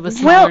 of a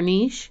smaller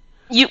niche?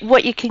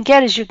 What you can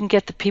get is you can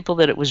get the people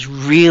that it was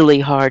really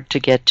hard to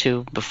get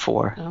to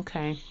before.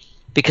 Okay.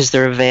 Because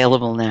they're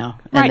available now.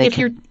 Right. If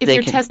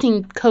you're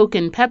testing Coke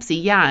and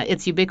Pepsi,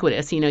 it's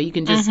ubiquitous. You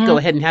can just go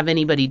ahead and have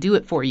anybody do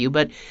it for you.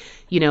 But,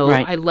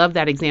 I love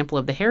that example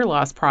of the hair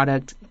loss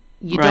product.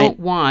 You don't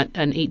want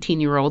an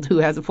 18-year-old who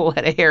has a full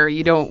head of hair.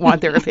 You don't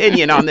want their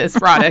opinion on this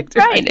product.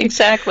 Right,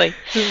 exactly.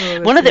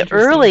 One of the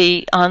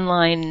early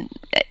online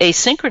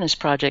asynchronous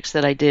projects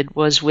that I did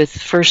was with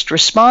first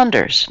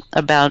responders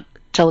about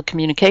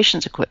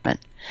telecommunications equipment.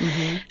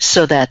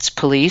 So that's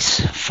police,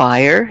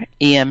 fire,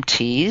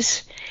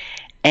 EMTs.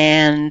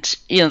 And,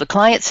 the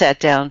client sat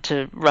down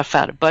to rough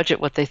out a budget,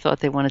 what they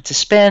thought they wanted to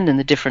spend, and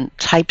the different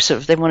types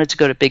of, they wanted to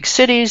go to big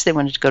cities, they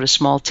wanted to go to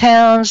small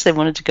towns, they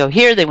wanted to go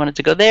here, they wanted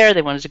to go there,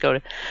 they wanted to go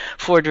to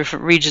 4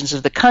 different regions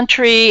of the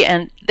country,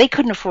 and they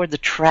couldn't afford the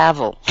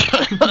travel,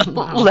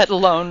 let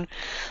alone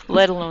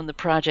the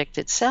project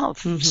itself.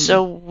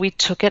 So we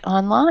took it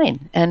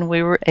online, and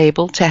we were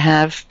able to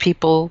have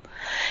people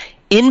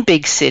in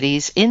big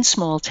cities, in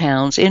small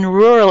towns, in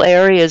rural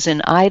areas in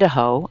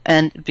Idaho,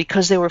 and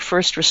because they were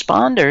first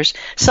responders,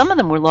 some of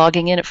them were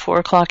logging in at 4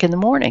 o'clock in the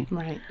morning,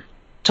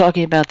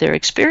 talking about their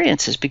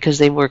experiences because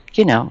they work,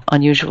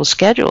 unusual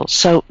schedules.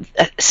 So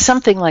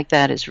something like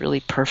that is really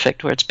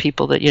perfect, where it's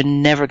people that you're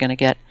never going to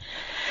get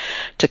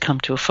to come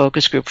to a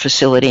focus group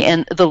facility.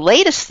 And the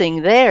latest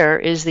thing there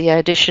is the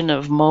addition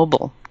of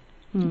mobile.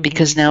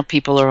 Because now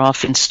people are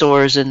off in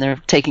stores and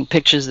they're taking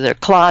pictures of their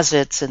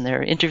closets and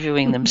they're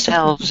interviewing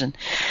themselves, and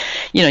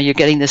you're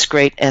getting this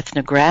great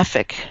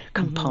ethnographic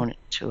component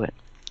to it.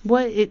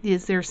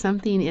 Is there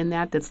something in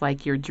that that's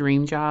like your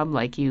dream job?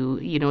 Like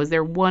is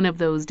there one of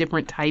those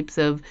different types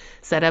of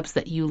setups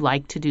that you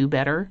like to do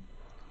better?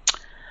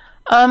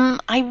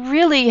 I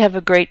really have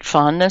a great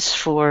fondness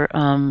for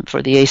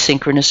the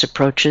asynchronous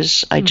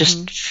approaches. I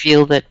just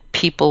feel that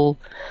people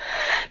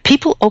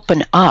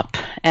open up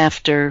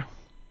after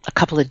a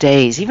couple of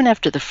days, even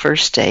after the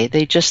first day.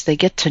 They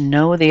get to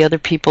know the other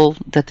people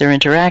that they're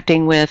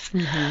interacting with.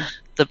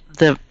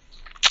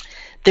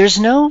 There's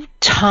no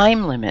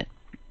time limit.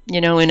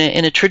 In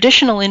a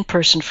traditional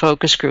in-person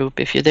focus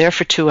group, if you're there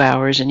for 2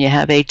 hours and you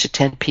have 8 to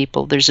 10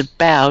 people, there's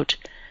about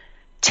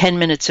 10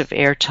 minutes of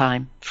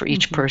airtime for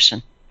each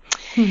person.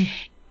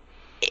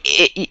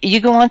 You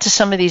go on to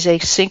some of these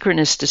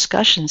asynchronous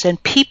discussions,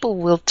 and people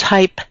will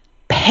type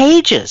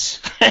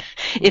pages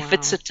if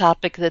it's a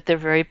topic that they're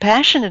very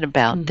passionate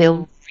about.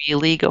 They'll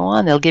really go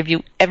on. They'll give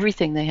you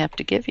everything they have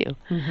to give you.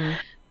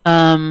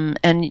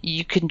 And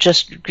you can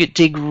just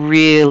dig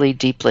really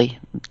deeply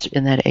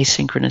in that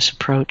asynchronous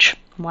approach.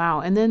 Wow.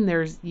 And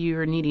then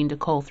you're needing to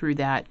cull through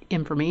that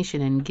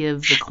information and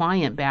give the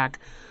client back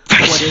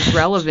what is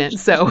relevant.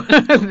 So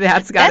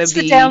that's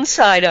the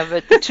downside of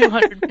it, the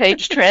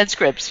 200-page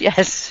transcripts,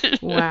 yes.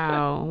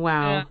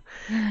 Wow.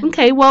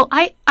 Okay, well,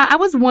 I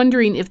was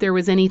wondering if there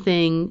was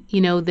anything,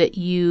 that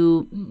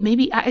you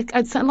maybe a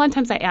lot of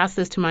times I ask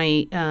this to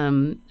my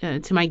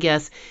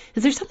guests.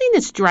 Is there something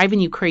that's driving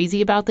you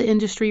crazy about the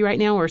industry right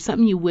now, or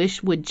something you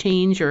wish would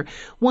change, or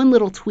one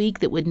little tweak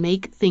that would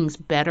make things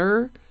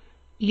better?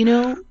 You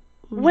know?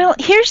 Well,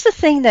 here's the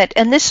thing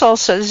and this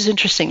is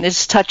interesting.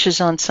 This touches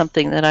on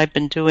something that I've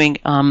been doing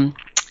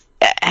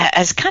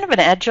as kind of an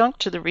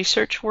adjunct to the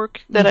research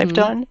work that I've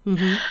done.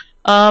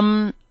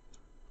 And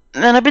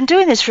I've been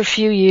doing this for a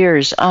few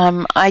years.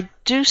 I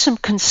do some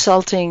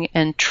consulting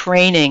and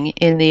training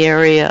in the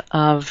area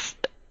of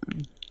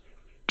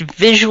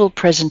visual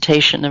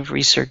presentation of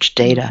research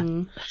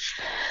data.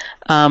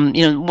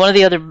 One of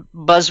the other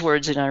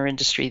buzzwords in our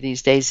industry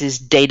these days is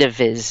data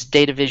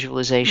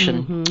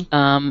visualization.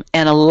 And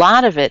a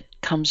lot of it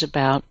comes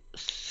about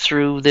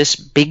through this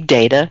big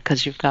data,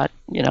 because you've got,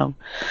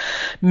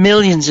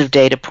 millions of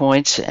data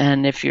points,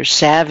 and if you're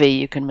savvy,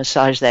 you can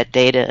massage that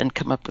data and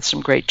come up with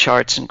some great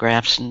charts and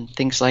graphs and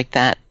things like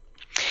that.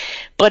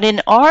 But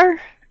in our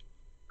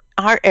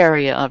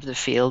area of the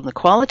field, the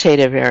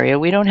qualitative area,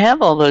 we don't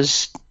have all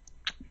those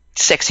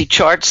sexy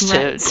charts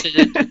to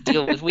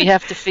deal with. We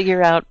have to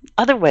figure out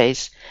other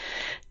ways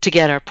to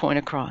get our point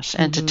across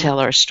and to tell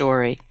our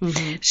story.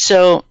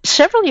 So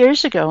several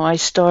years ago, I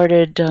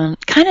started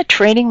kind of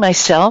training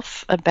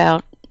myself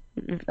about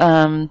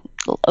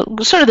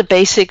sort of the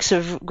basics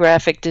of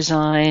graphic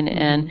design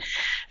and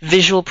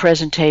visual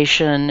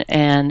presentation,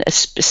 and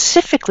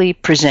specifically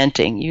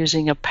presenting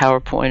using a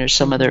PowerPoint or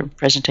some other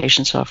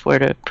presentation software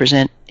to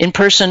present in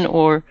person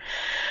or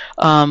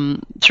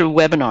through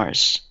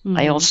webinars.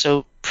 I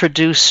also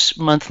produce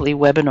monthly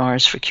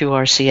webinars for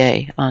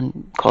QRCA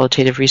on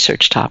qualitative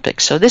research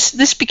topics. So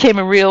this became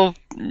a real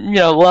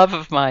love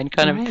of mine,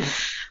 kind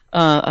of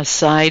a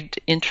side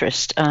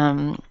interest.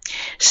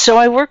 So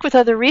I work with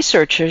other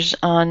researchers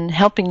on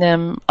helping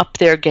them up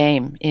their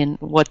game in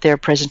what their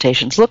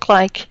presentations look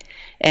like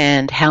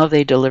and how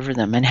they deliver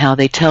them and how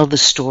they tell the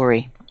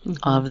story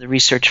of the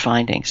research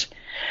findings.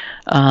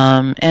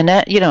 And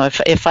that,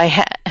 if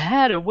I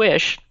had a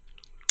wish,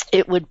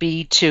 it would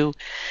be to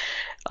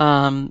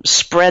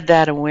spread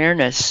that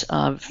awareness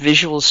of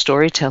visual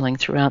storytelling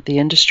throughout the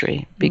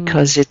industry,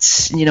 because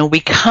it's, we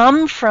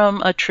come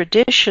from a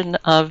tradition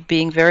of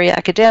being very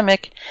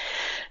academic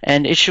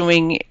and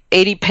issuing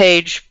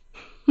 80-page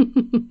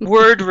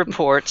word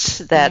reports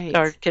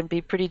that can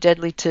be pretty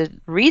deadly to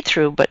read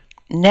through, but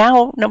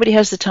now nobody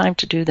has the time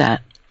to do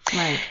that.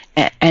 Right.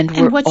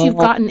 And what you've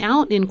gotten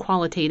out in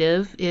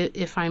qualitative,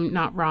 if I'm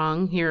not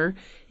wrong here,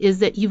 is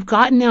that you've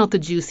gotten out the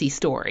juicy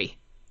story.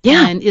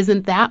 Yeah. And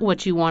isn't that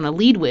what you want to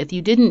lead with?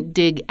 You didn't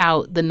dig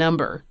out the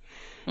number.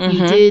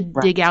 You did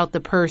dig out the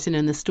person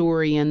and the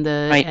story and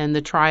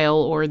the trial,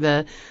 or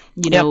the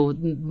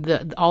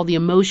all the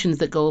emotions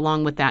that go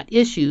along with that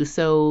issue.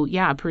 So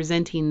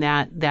presenting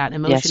that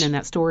emotion and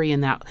that story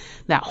and that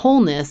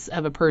wholeness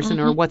of a person,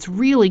 or what's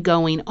really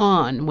going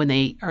on when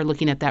they are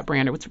looking at that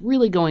brand, or what's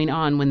really going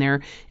on when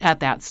they're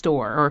at that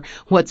store, or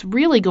what's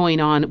really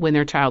going on when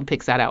their child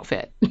picks that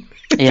outfit.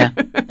 Yeah,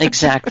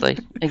 exactly.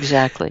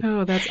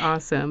 Oh, that's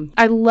awesome.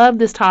 I love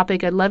this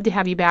topic. I'd love to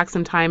have you back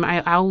sometime.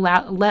 I'll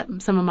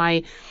let some of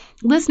my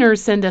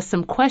listeners send us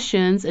some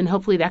questions, and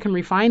hopefully that can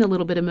refine a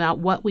little bit about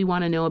what we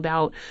want to know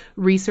about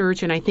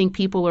research. And I think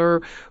people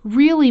are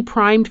really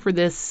primed for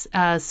this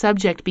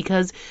subject,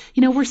 because,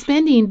 we're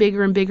spending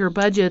bigger and bigger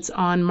budgets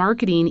on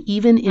marketing,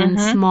 even in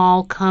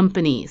small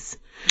companies.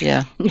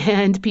 Yeah.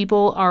 And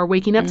people are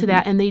waking up to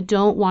that, and they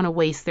don't want to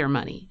waste their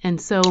money. And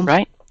so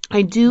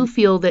I do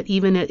feel that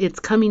even it's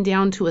coming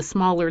down to a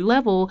smaller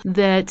level,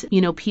 that,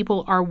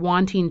 people are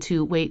wanting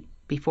to wait.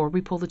 Before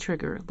we pull the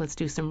trigger, let's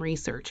do some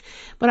research.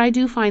 But I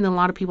do find that a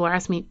lot of people are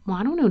asking me, well,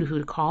 I don't know who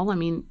to call. I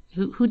mean,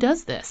 who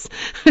does this?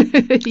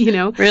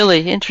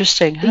 Really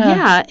interesting. Huh?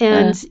 Yeah.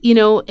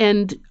 And,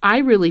 and I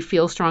really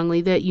feel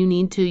strongly that you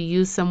need to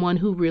use someone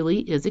who really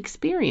is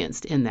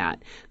experienced in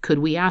that. Could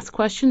we ask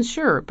questions?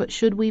 Sure. But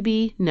should we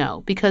be?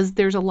 No, because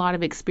there's a lot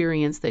of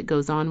experience that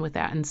goes on with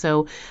that. And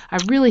so I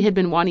really had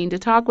been wanting to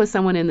talk with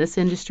someone in this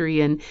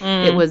industry, and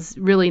it was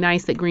really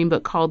nice that Green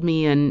Book called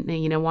me and,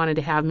 wanted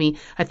to have me.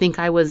 I think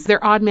I was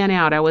their odd man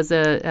out. I was,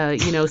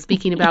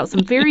 speaking about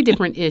some very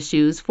different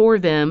issues for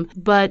them,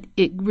 but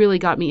it really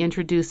got me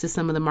introduced to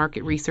some of the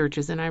market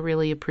researchers, and I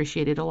really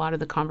appreciated a lot of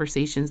the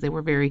conversations. They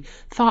were very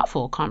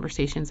thoughtful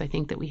conversations, I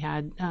think, that we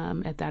had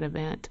at that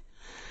event.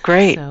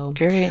 Great.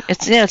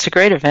 It's a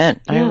great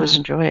event. I always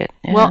enjoy it.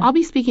 Yeah. Well, I'll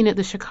be speaking at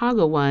the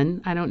Chicago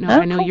one. I don't know.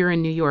 I know you're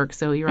in New York,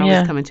 so you're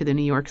always coming to the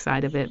New York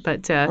side of it.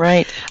 But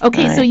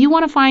Okay, so you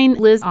want to find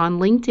Liz on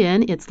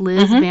LinkedIn. It's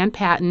Liz Van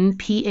Patten,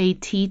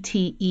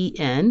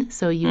 Patten.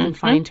 So you can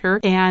find her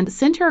and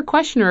send her a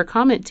question or a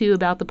comment too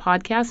about the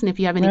podcast. And if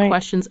you have any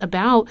questions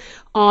about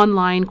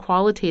online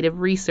qualitative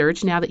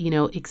research, now that you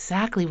know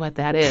exactly what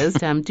that is,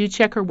 do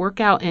check her work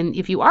out. And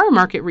if you are a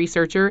market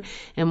researcher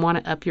and want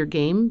to up your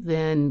game,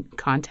 then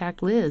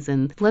contact Liz,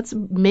 and let's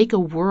make a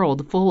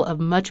world full of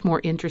much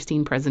more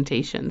interesting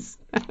presentations.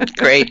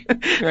 Great.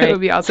 That would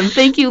be awesome.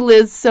 Thank you,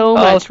 Liz, so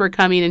much for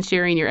coming and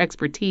sharing your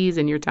expertise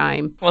and your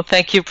time. Well,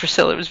 thank you,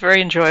 Priscilla. It was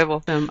very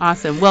enjoyable.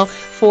 Awesome. Well,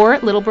 for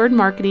Little Bird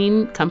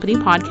Marketing Company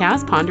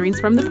podcast, Ponderings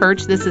from the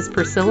Perch, this is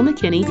Priscilla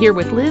McKinney here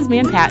with Liz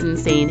Manhattan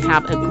saying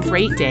have a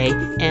great day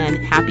and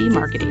happy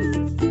marketing.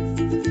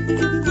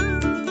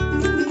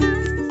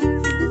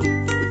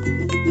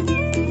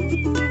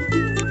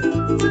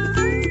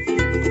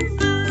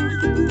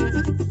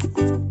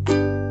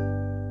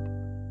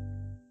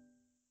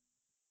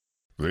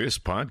 This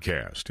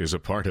podcast is a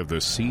part of the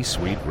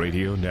C-Suite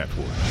Radio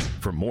Network.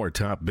 For more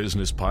top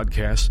business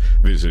podcasts,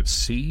 visit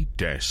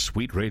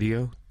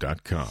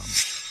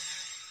c-suiteradio.com.